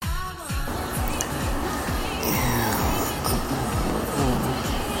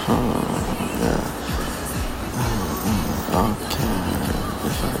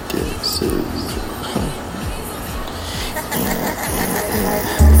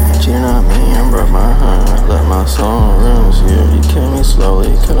my songs, yeah. You kill me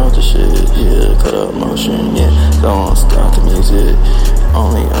slowly, cut out the shit, yeah. Cut out motion, yeah. Don't stop the music,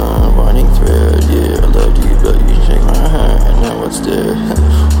 only unwinding thread, yeah. I loved you, but you shake my hand, and now what's there?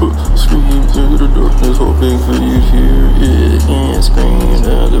 Scream through the darkness, hoping for you to hear, yeah. And scream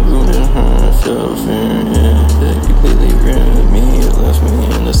out the wounded heart, felt fear, yeah. You completely ruined me, left me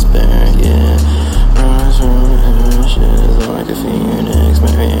in despair, yeah. Rise from ashes like a phoenix, my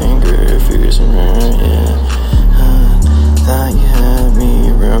anger, fierce and rare, yeah. Thought you had me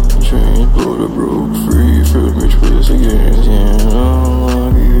wrapped in chains, but I broke free, felt me twist against, yeah. No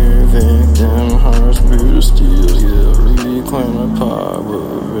longer your victim, heart's made of steel, yeah. Reclaim my power,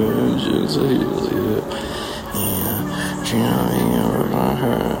 vengeance to heal, yeah. You know me, you broke my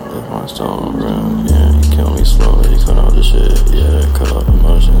heart, left my soul around, yeah. You kill me slowly, cut out the shit, yeah. Cut out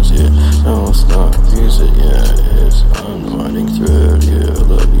emotions, yeah. Don't stop music, yeah. It's unwinding thread, yeah. I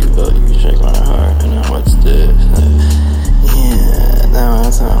love you, but you shake my heart, and now it's dead. Yeah, now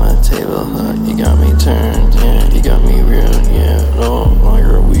it's on the table, you got me turned, yeah. You got me ruined, yeah. No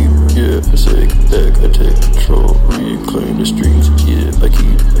longer weak, yeah. I take back, I take control, reclaim the streets, yeah. I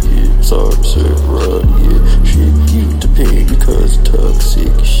keep sorry, right, yeah. Shit you to pay because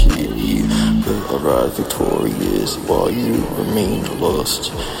toxic shit, yeah. But I rise victorious while you remain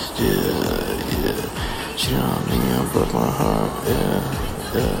lost, yeah. She on me and broke my heart,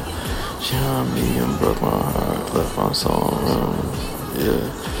 yeah. She on me and broke my heart, left my soul run, yeah.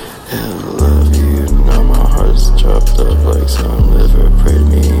 I love you, now my heart's chopped up like some liver. Pray to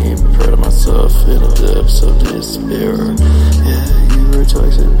me, pray to myself in the depths of despair. Yeah, you were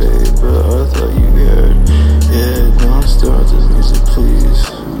toxic, babe, but I thought you cared. Yeah, don't start this music, please.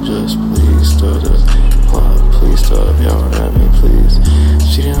 Just please start the plot. Please stop yelling at me, please.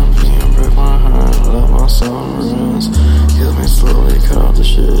 She didn't me and broke my heart, let my soul runs. Kill me slowly, cut out the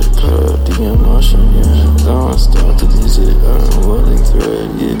shit, cut out the emotion, yeah. Don't start the music, unwilling thread,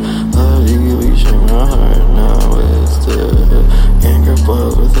 yeah. Love you, you shake my heart, now it's dead. Anger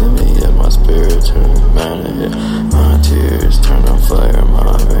boils within me, yet my spirit turns manic, yeah. My tears turn on fire,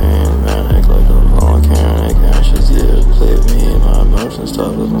 my veins manic like a volcanic ashes, yeah. Play with me, my emotions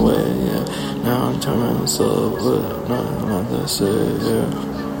stop looking away, yeah. Now I'm turning so with nothing to say, yeah.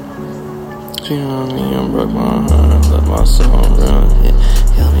 She on me and broke my heart, let my soul run, yeah.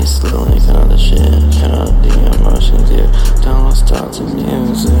 Kill me slowly, cut out the shit, cut out the emotions, yeah. Don't stop the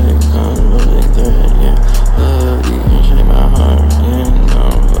music, unwilling thread, yeah. Love you can shake my heart, yeah. No,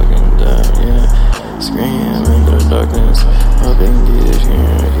 I'm fucking dead, yeah. Scream into the darkness, hoping to get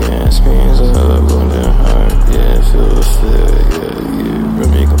here, yeah. Screams of a wounded heart, yeah. Feel the fear, yeah. You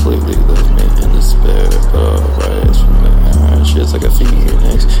ruined me completely, left me in despair, but I'll rise from the ashes like a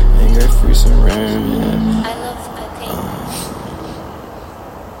phoenix. Anger, free some rare, yeah.